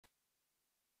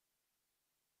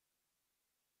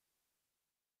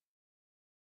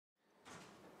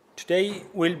Today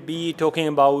we'll be talking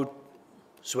about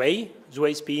Sway,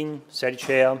 Sway spin,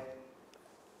 Sericea,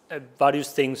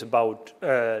 various things about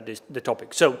the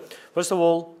topic. So, first of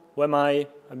all, who am I?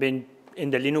 I've been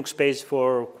in the Linux space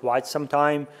for quite some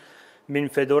time, been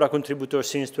Fedora contributor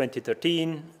since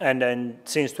 2013, and then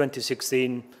since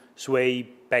 2016, Sway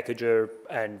packager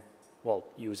and, well,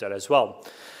 user as well.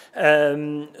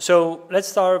 So let's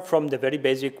start from the very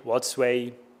basic. What's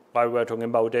Sway? Why we're talking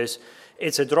about this?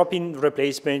 It's a drop-in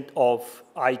replacement of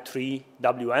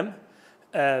i3-WM.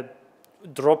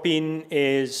 Drop-in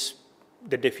is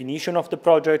the definition of the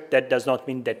project. That does not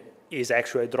mean that is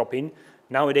actually a drop-in.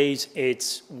 Nowadays,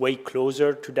 it's way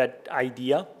closer to that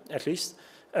idea, at least,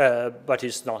 but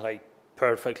it's not like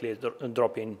perfectly a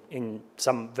drop-in in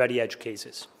some very edge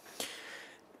cases.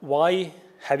 Why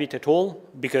have it at all?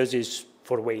 Because it's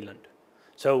for Wayland.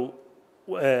 So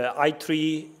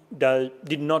i3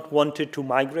 did not want it to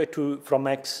migrate from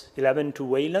X11 to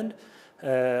Wayland.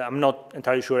 I'm not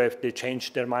entirely sure if they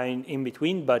changed their mind in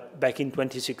between, but back in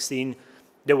 2016,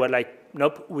 they were like,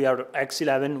 nope, we are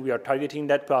X11, we are targeting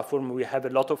that platform, we have a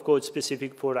lot of code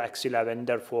specific for X11,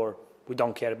 therefore we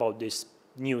don't care about this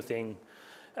new thing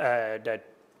that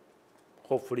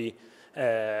hopefully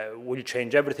will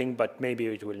change everything, but maybe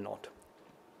it will not.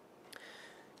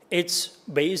 It's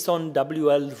based on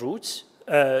WL roots,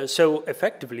 so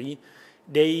effectively,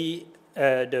 the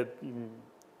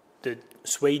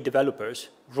Sway developers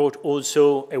wrote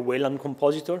also a Wayland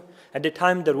compositor. At the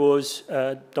time, there was,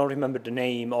 don't remember the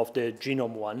name of the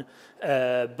genome one,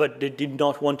 but they did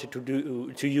not want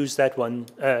to use that one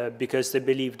because they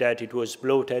believed that it was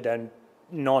bloated and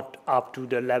not up to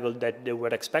the level that they were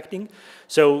expecting.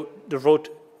 So they wrote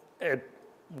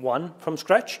one from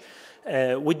scratch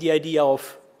with the idea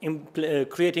of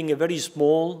creating a very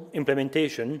small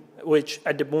implementation, which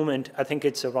at the moment, I think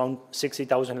it's around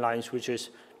 60,000 lines, which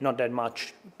is not that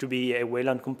much to be a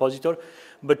Wayland compositor,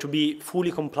 but to be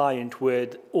fully compliant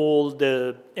with all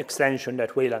the extension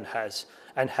that Wayland has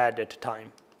and had at the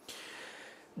time.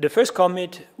 The first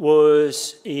commit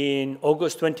was in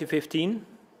August 2015,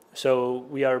 so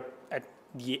we are at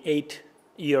the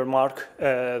 8-year mark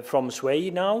from Sway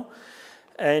now.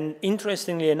 And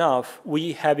interestingly enough,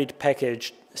 we have it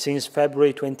packaged since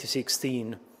February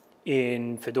 2016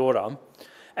 in Fedora.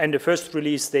 And the first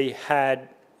release they had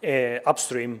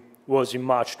upstream was in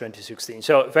March 2016.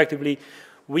 So effectively,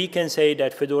 we can say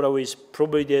that Fedora is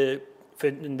probably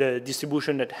the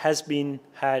distribution that has been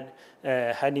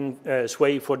having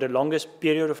Sway for the longest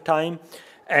period of time.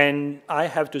 And I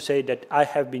have to say that I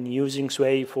have been using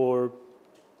Sway for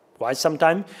quite some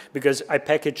time because I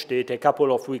packaged it a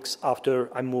couple of weeks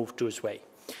after I moved to Sway.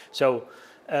 So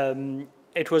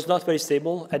it was not very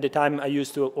stable. At the time, I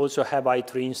used to also have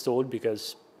i3 installed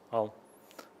because, well,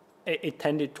 it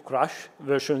tended to crash,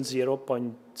 version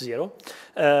 0.0.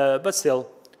 But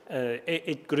still,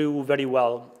 it grew very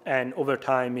well, and over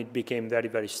time, it became very,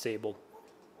 very stable.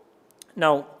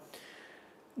 Now,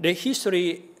 the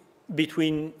history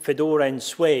between Fedora and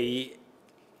Sway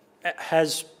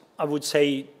has, I would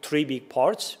say, three big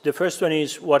parts. The first one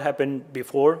is what happened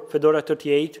before Fedora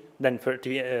 38, then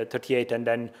 38, and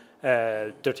then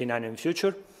 39 in the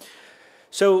future.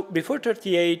 So before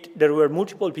 38, there were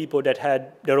multiple people that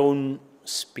had their own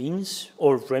spins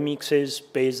or remixes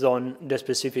based on the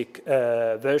specific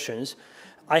versions.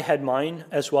 I had mine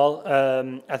as well.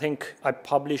 I think I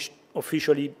published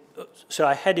officially, so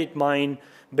I had mine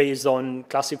based on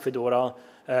classic Fedora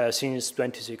since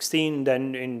 2016.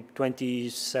 Then in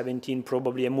 2017,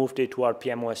 probably I moved it to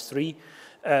rpm-ostree.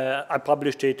 I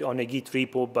published it on a Git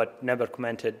repo, but never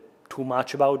commented too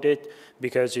much about it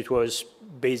because it was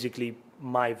basically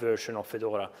my version of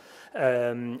Fedora.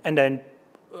 And then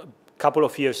a couple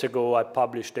of years ago, I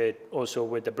published it also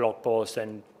with the blog post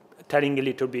and telling a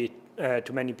little bit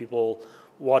to many people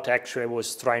what actually I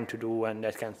was trying to do and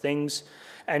that kind of things.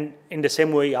 And in the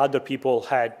same way, other people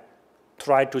had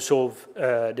tried to solve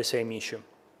the same issue.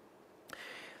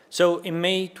 So in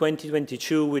May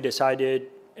 2022, we decided,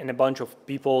 and a bunch of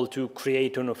people, to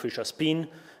create an official spin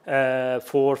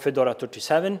for Fedora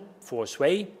 37 for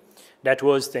Sway. That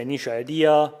was the initial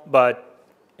idea, but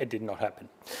it did not happen.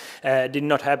 It did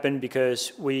not happen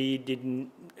because we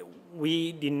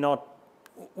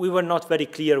were not very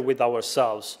clear with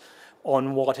ourselves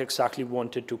on what exactly we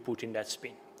wanted to put in that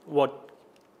spin. What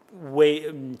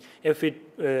way, if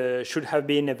it should have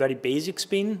been a very basic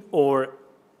spin or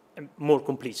a more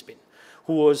complete spin,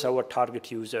 who was our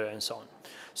target user and so on.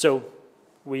 So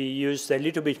we used a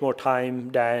little bit more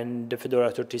time than the Fedora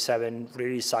 37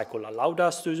 release cycle allowed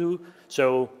us to do,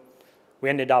 so we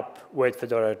ended up with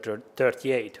Fedora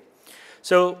 38.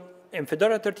 So in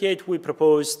Fedora 38, we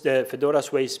proposed the Fedora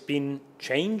Sway spin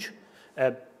change.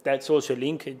 That's also a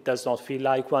link. It does not feel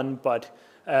like one, but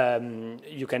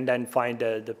you can then find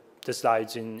the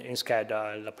slides in SCAD.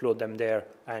 I'll upload them there,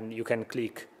 and you can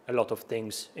click a lot of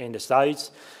things in the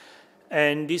slides.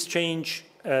 And this change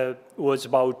was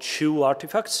about 2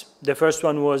 artifacts. The first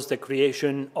one was the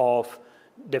creation of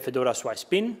the Fedora Sway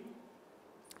spin.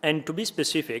 And to be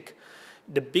specific,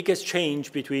 the biggest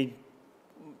change between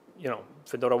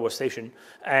Fedora Workstation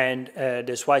and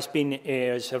the Sway spin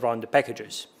is around the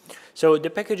packages. So the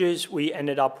packages we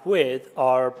ended up with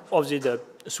are obviously the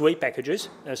Sway packages,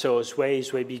 so Sway,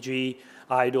 SwayBG,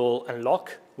 idle, and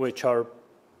lock, which are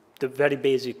the very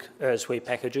basic Sway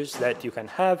packages that you can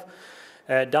have.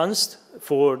 Dunst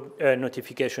for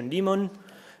notification daemon,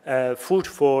 Foot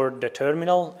for the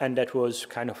terminal, and that was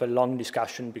kind of a long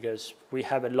discussion because we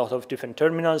have a lot of different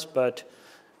terminals, but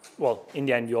well, in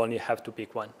the end, you only have to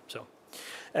pick one. So,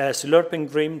 Slurp and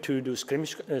Grim to do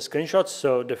screenshots.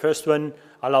 So the first one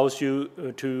allows you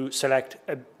to select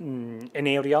an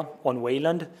area on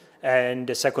Wayland, and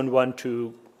the second one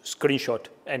to screenshot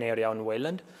an area on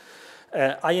Wayland.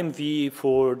 IMV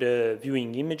for the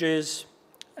viewing images,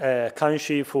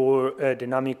 Kanshi for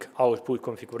dynamic output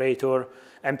configurator,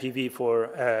 MPV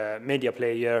for media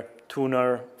player,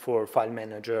 Tuner for file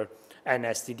manager, and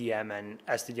SDDM and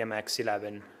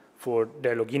SDDMX11 for the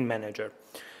login manager.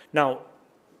 Now,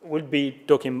 we'll be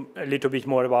talking a little bit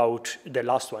more about the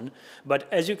last one, but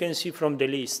as you can see from the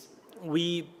list,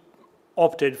 we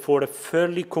opted for a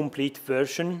fairly complete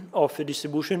version of the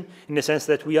distribution in the sense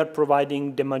that we are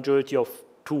providing the majority of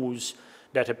tools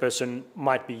that a person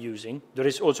might be using. There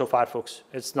is also Firefox.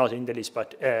 It's not in the list,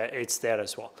 but it's there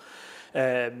as well.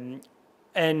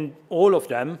 And all of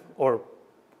them, or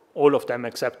all of them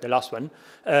except the last one,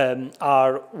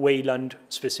 are Wayland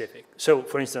specific. So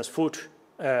for instance, Foot,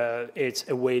 it's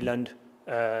a Wayland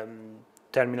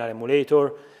terminal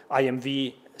emulator.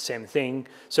 IMV, same thing.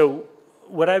 So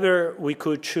whatever we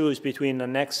could choose between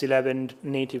an X11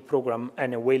 native program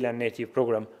and a Wayland native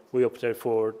program, we opted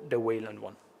for the Wayland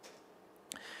one.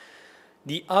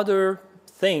 The other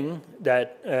thing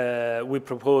that we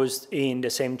proposed in the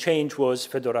same change was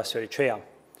Fedora Sericea.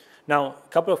 Now, a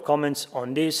couple of comments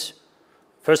on this.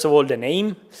 First of all, the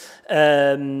name.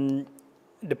 The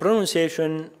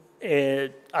pronunciation,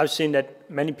 I've seen that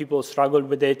many people struggle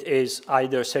with it, is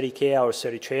either Sericea or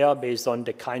Sericea based on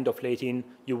the kind of Latin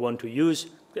you want to use.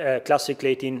 Classic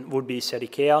Latin would be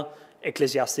Sericea.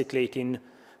 Ecclesiastic Latin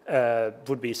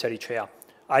would be Sericea.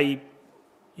 I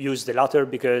use the latter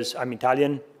because I'm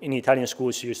Italian. In Italian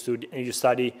schools, you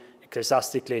study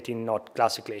Ecclesiastic Latin, not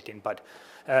Classic Latin, but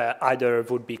either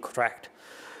would be correct.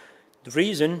 The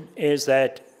reason is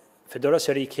that Fedora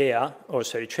Sericea, or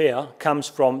Sericea, comes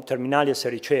from Terminalia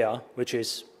Sericea, which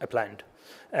is a plant.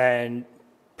 And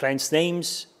plants'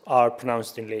 names are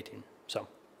pronounced in Latin. So,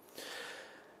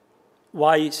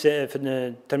 why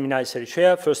Terminalia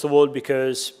Sericea? First of all,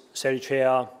 because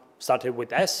Sericea started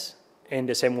with S, in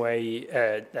the same way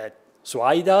that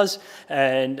Sway does,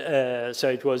 and so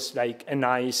it was like a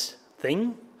nice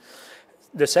thing.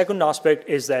 The second aspect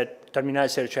is that Terminalia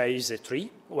Sericea is a tree,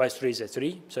 OS3 is a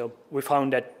tree, so we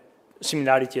found that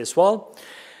similarity as well.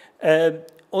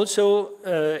 Also,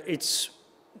 it's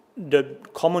the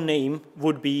common name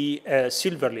would be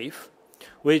Silverleaf,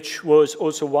 which was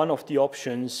also one of the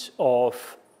options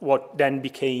of what then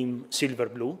became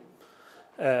Silverblue.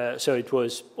 So it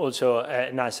was also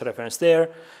a nice reference there.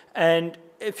 And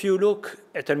if you look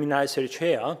at Terminalia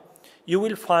Sericea, you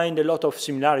will find a lot of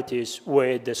similarities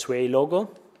with the Sway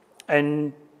logo.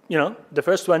 And, the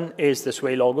first one is the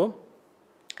Sway logo.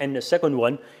 And the second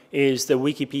one is the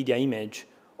Wikipedia image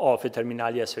of a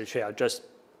Terminalia Sericea, just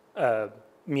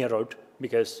mirrored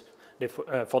because they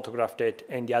photographed it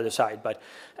in the other side. But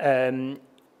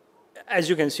as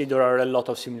you can see, there are a lot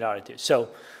of similarities. So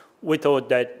we thought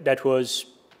that that was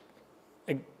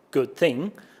a good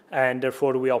thing, and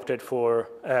therefore we opted for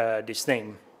this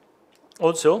name.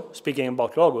 Also, speaking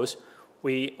about logos,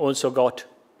 we also got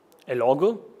a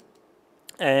logo,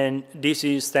 and this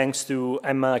is thanks to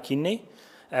Emma Kinney,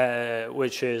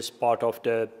 which is part of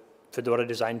the Fedora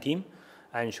design team,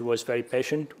 and she was very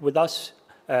patient with us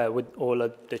with all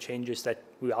of the changes that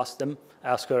we asked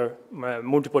her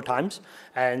multiple times.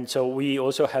 And so we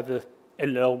also have a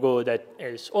logo that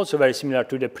is also very similar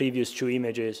to the previous 2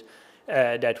 images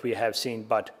that we have seen,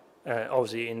 but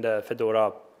obviously in the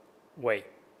Fedora way.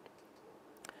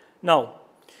 Now,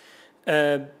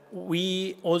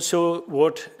 we also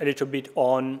worked a little bit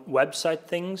on website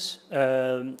things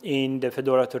in the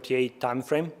Fedora 38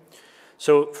 timeframe.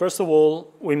 So first of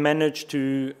all, we managed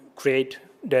to create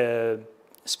the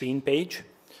spin page.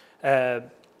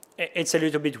 It's a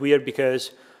little bit weird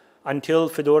because until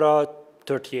Fedora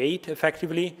 38,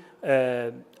 effectively,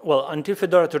 well, until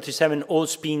Fedora 37, all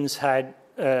spins had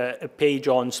a page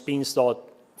on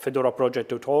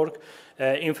spins.fedoraproject.org.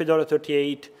 In Fedora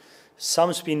 38,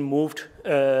 some spin moved,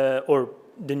 or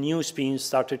the new spins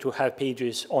started to have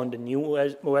pages on the new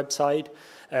website.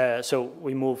 So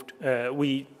we moved,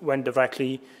 we went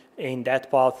directly in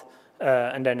that path,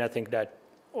 and then I think that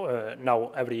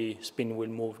now every spin will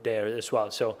move there as well.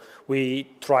 So we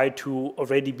try to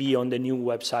already be on the new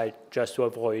website just to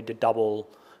avoid the double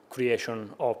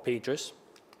creation of pages.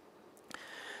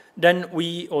 Then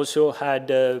we also had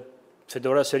the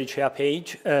Fedora Sericea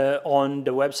page on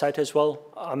the website as well.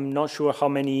 I'm not sure how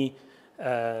many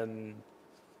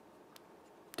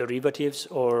derivatives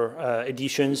or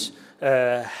editions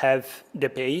have the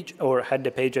page or had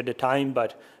the page at the time,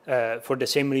 but for the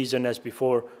same reason as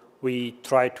before, we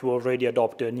tried to already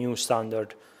adopt the new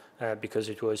standard because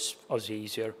it was also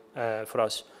easier for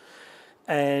us.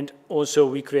 And also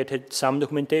we created some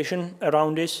documentation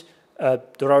around this.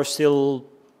 There are still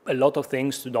a lot of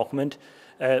things to document,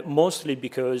 mostly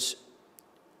because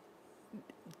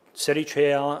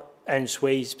Sericea and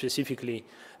Sway specifically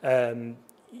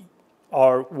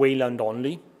are Wayland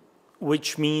only,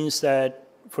 which means that,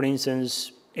 for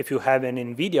instance, if you have an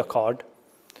NVIDIA card,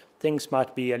 things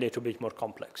might be a little bit more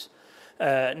complex.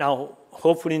 Now,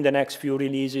 hopefully in the next few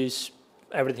releases,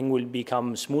 everything will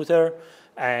become smoother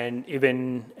and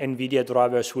even NVIDIA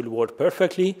drivers will work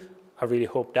perfectly. I really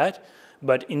hope that.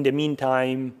 But in the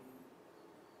meantime,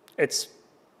 it's,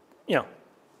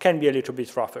 can be a little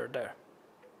bit rougher there.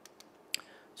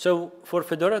 So for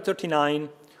Fedora 39,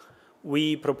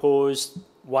 we proposed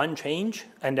one change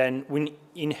and then we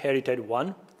inherited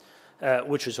one,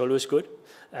 which is always good.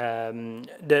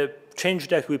 The change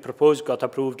that we proposed got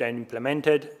approved and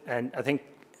implemented, and I think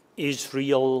is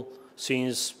real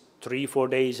since 3-4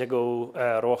 days ago,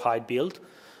 rawhide build.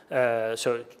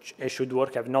 So it should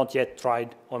work. I've not yet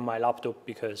tried on my laptop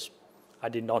because I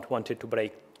did not want it to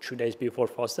break 2 days before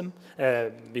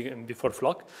before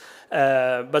Flock.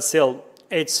 But still,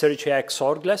 it's Sericea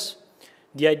XORgless.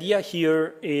 The idea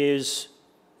here is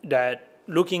that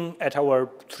looking at our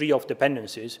tree of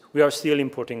dependencies, we are still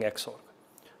importing XORG,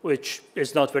 which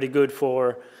is not very good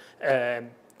for a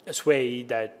Sway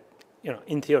that,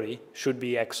 in theory, should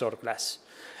be XORgless.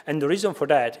 And the reason for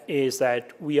that is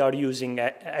that we are using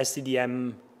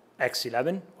SDDM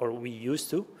X11, or we used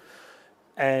to,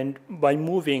 and by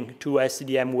moving to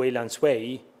SDDM Wayland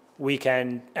Sway, we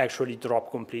can actually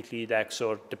drop completely the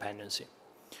XORG dependency.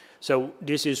 So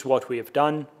this is what we have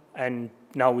done, and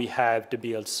now we have the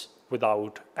builds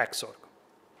without XORG,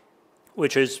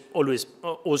 which is always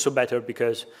also better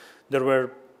because there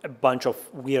were a bunch of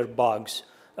weird bugs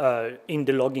in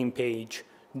the login page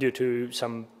due to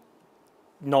some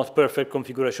not perfect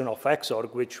configuration of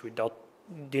XORG, which we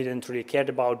didn't really care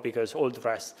about because all the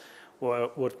rest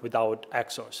worked without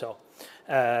XORG. So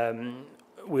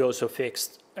we also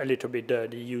fixed a little bit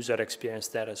the user experience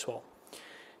there as well.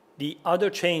 The other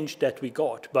change that we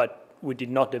got, but we did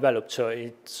not develop, so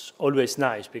it's always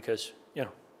nice because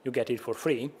you get it for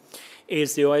free,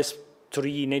 is the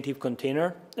OS3 native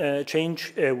container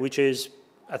change, which is,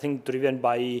 I think, driven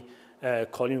by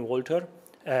Colin Walter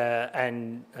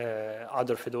and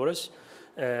other Fedoras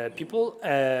people.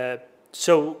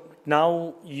 So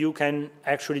now you can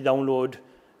actually download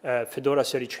Fedora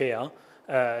Sericea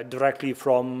directly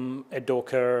from a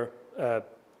Docker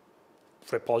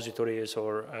repositories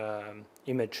or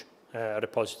image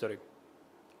repository.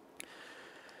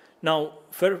 Now,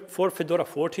 for Fedora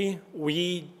 40,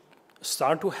 we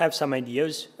start to have some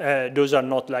ideas. Those are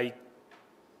not like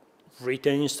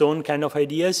written in stone kind of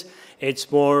ideas.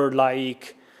 It's more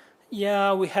like,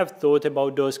 yeah, we have thought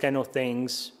about those kind of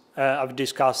things. I've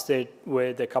discussed it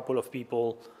with a couple of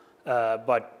people,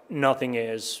 but nothing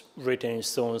is written in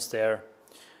stones there.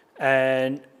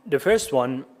 And the first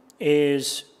one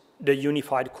is the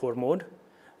unified core mode.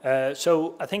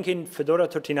 So I think in Fedora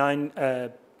 39,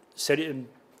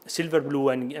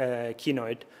 Silverblue and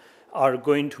Kinoite are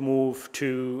going to move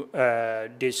to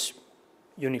this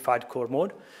unified core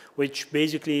mode, which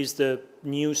basically is the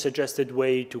new suggested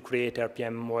way to create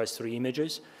rpm-ostree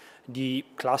images. The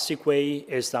classic way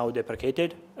is now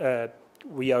deprecated.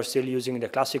 We are still using the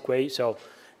classic way, so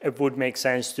it would make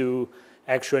sense to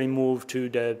actually move to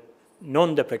the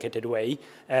non-deprecated way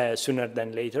sooner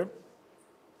than later.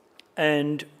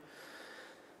 And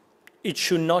it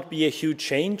should not be a huge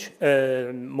change,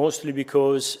 mostly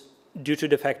because due to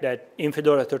the fact that in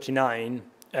Fedora 39,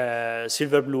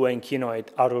 Silverblue and Kinoite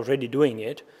are already doing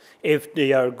it. If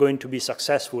they are going to be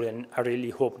successful, and I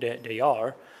really hope that they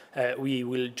are, we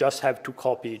will just have to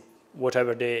copy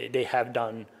whatever they have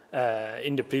done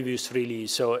in the previous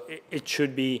release. So it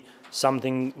should be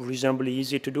something reasonably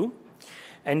easy to do.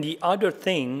 And the other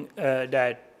thing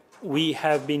that we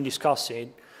have been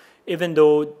discussing, even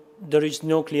though there is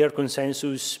no clear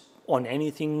consensus on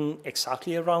anything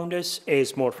exactly around this,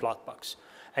 is more flatpaks.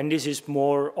 And this is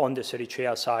more on the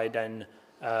Sericea side than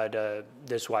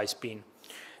the Sway SIG.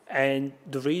 And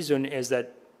the reason is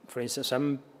that, for instance,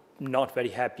 I'm not very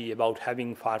happy about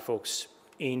having Firefox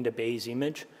in the base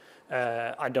image.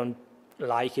 I don't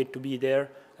like it to be there,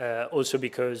 also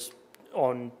because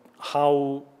on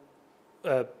how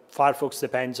Firefox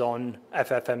depends on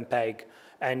FFmpeg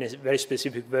and a very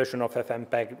specific version of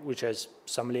FFmpeg, which has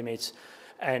some limits,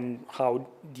 and how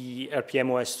the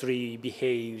rpm-ostree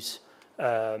behaves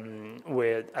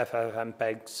with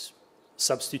FFmpeg's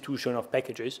substitution of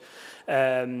packages,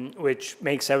 which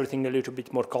makes everything a little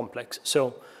bit more complex.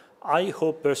 So I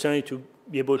hope personally to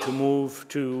be able to move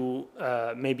to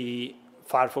maybe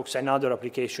Firefox and other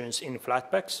applications in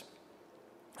Flatpaks.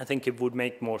 I think it would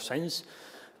make more sense,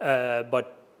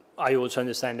 but I also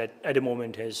understand that at the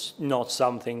moment is not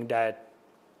something that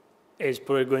is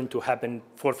probably going to happen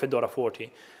for Fedora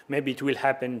 40. Maybe it will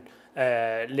happen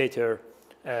later,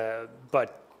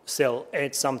 but still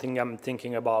it's something I'm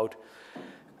thinking about.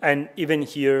 And even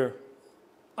here,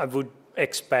 I would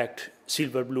expect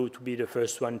Silverblue to be the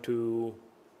first one to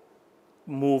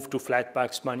move to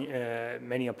Flatpaks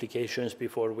many applications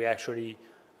before we actually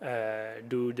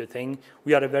do the thing.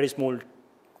 We are a very small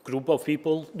group of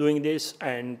people doing this,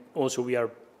 and also we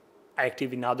are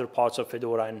active in other parts of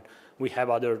Fedora, and we have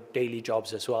other daily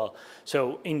jobs as well.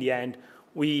 So in the end,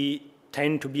 we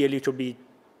tend to be a little bit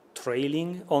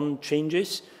trailing on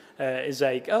changes. It's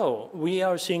like, oh, we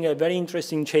are seeing a very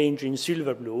interesting change in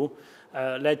Silverblue.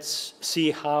 Let's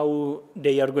see how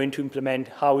they are going to implement,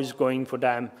 how it's going for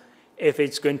them. If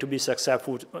it's going to be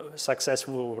successful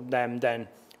for them, then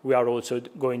we are also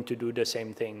going to do the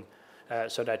same thing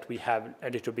so that we have a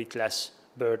little bit less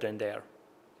burden there.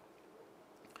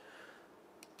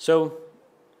 So,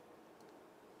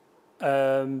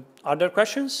 other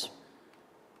questions?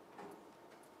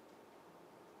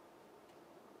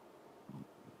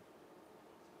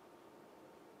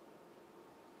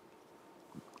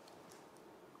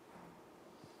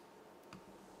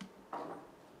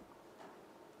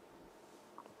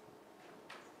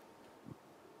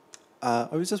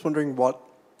 I was just wondering, what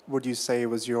would you say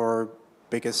was your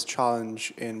biggest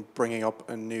challenge in bringing up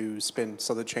a new spin?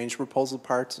 So the change proposal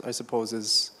part, I suppose,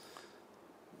 is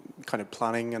kind of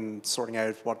planning and sorting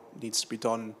out what needs to be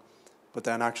done, but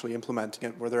then actually implementing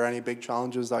it. Were there any big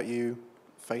challenges that you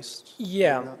faced?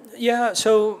 Yeah.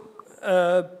 So,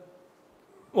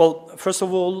 well, first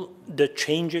of all, the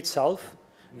change itself,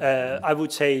 I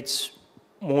would say it's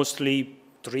mostly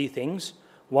three things.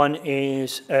 One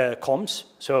is comms,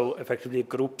 so effectively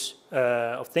groups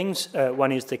of things.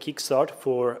 One is the kickstart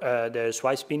for the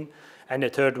Sway SIG, and the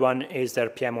third one is the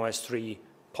rpm-ostree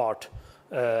part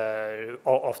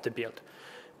of the build.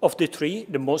 Of the three,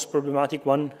 the most problematic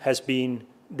one has been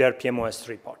the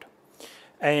rpm-ostree part.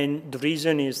 And the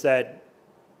reason is that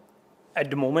at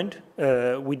the moment,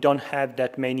 we don't have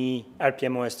that many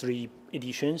rpm-ostree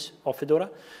editions of Fedora,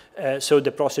 so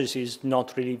the process is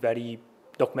not really very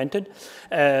documented.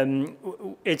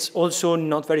 It's also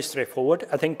not very straightforward.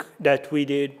 I think that we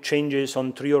did changes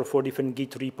on 3 or 4 different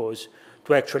Git repos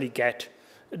to actually get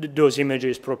those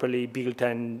images properly built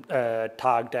and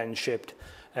tagged and shipped,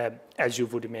 as you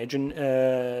would imagine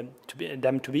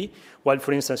them to be. While,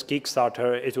 for instance,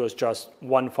 Kickstarter, it was just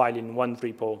one file in one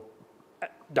repo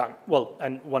done. Well,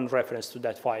 and one reference to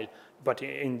that file, but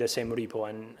in the same repo,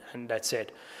 and that's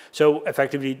it. So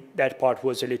effectively, that part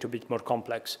was a little bit more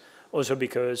complex. Also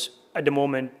because at the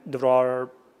moment there are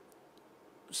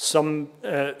some,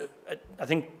 I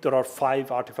think there are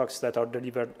 5 artifacts that are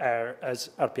delivered as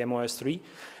rpm-ostree.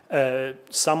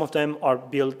 Some of them are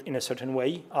built in a certain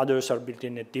way, others are built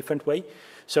in a different way.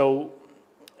 So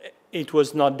it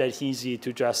was not that easy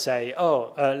to just say,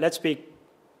 oh, let's pick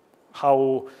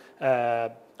how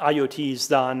IoT is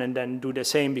done and then do the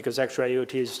same, because actually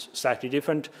IoT is slightly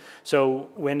different. So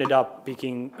we ended up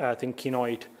picking, I think,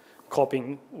 Kinoite,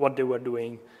 copying what they were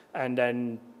doing, and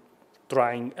then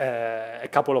trying a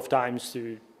couple of times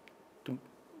to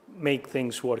make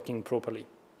things working properly.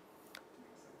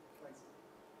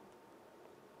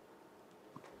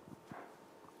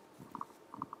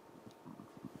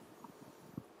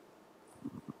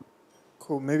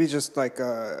 Cool. Maybe just like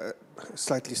a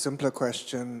slightly simpler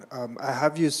question. I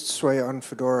have used Sway on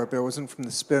Fedora, but it wasn't from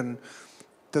the spin.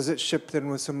 Does it ship then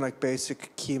with some like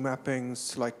basic key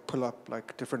mappings to like pull up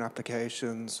like different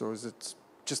applications, or is it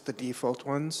just the default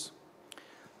ones?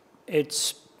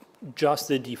 It's just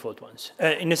the default ones,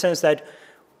 in the sense that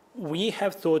we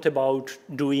have thought about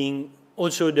doing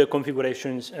also the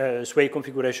configurations, Sway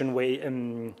configuration,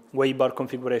 Way bar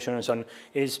configuration and so on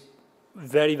is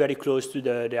very, very close to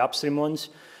the upstream ones.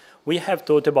 We have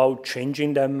thought about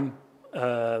changing them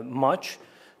much,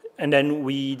 and then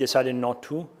we decided not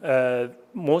to,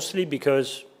 mostly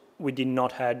because we did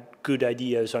not have good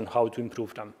ideas on how to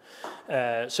improve them.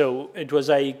 So it was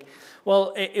like,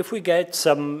 well, if we get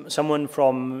someone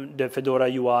from the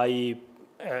Fedora UI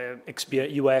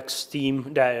UX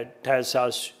team that tells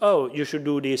us, oh, you should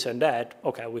do this and that,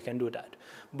 okay, we can do that.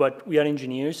 But we are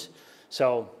engineers,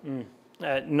 so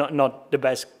not the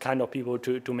best kind of people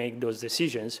to make those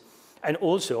decisions. And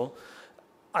also,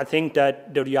 I think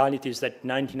that the reality is that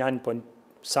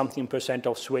 99-something%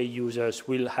 of Sway users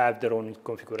will have their own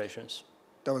configurations.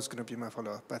 That was going to be my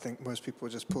follow-up. I think most people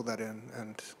just pull that in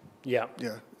and yeah,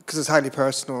 because it's highly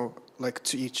personal, like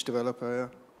to each developer.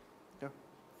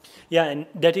 Yeah, and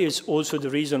that is also the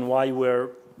reason why we're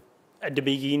at the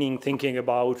beginning thinking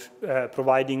about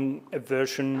providing a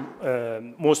version,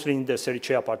 mostly in the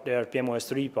Sericea part, the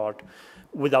rpm-ostree part,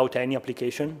 without any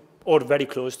application or very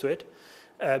close to it,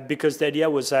 because the idea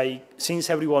was like, since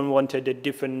everyone wanted a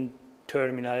different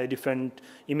terminal, a different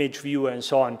image view and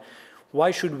so on,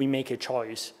 why should we make a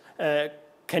choice?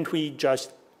 Can't we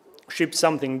just ship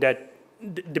something that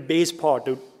the base part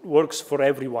works for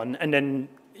everyone, and then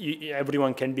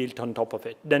everyone can build on top of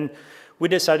it? Then we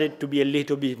decided to be a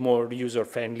little bit more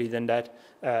user-friendly than that,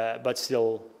 but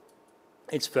still,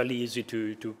 it's fairly easy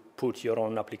to put your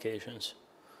own applications.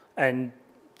 And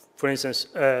for instance,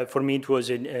 for me, it was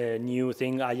a new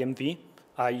thing, IMV.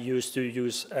 I used to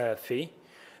use Fe,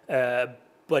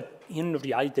 but in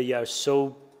reality, they are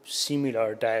so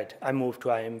similar that I moved to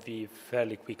IMV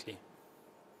fairly quickly.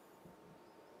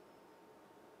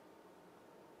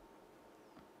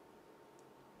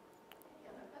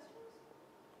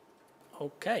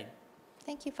 Okay.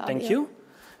 Thank you, Fabio. Thank you.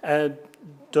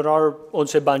 There are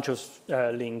also a bunch of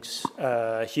links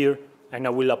here, and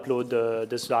I will upload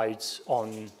the slides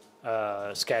on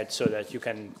SCAD so that you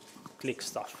can click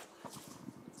stuff.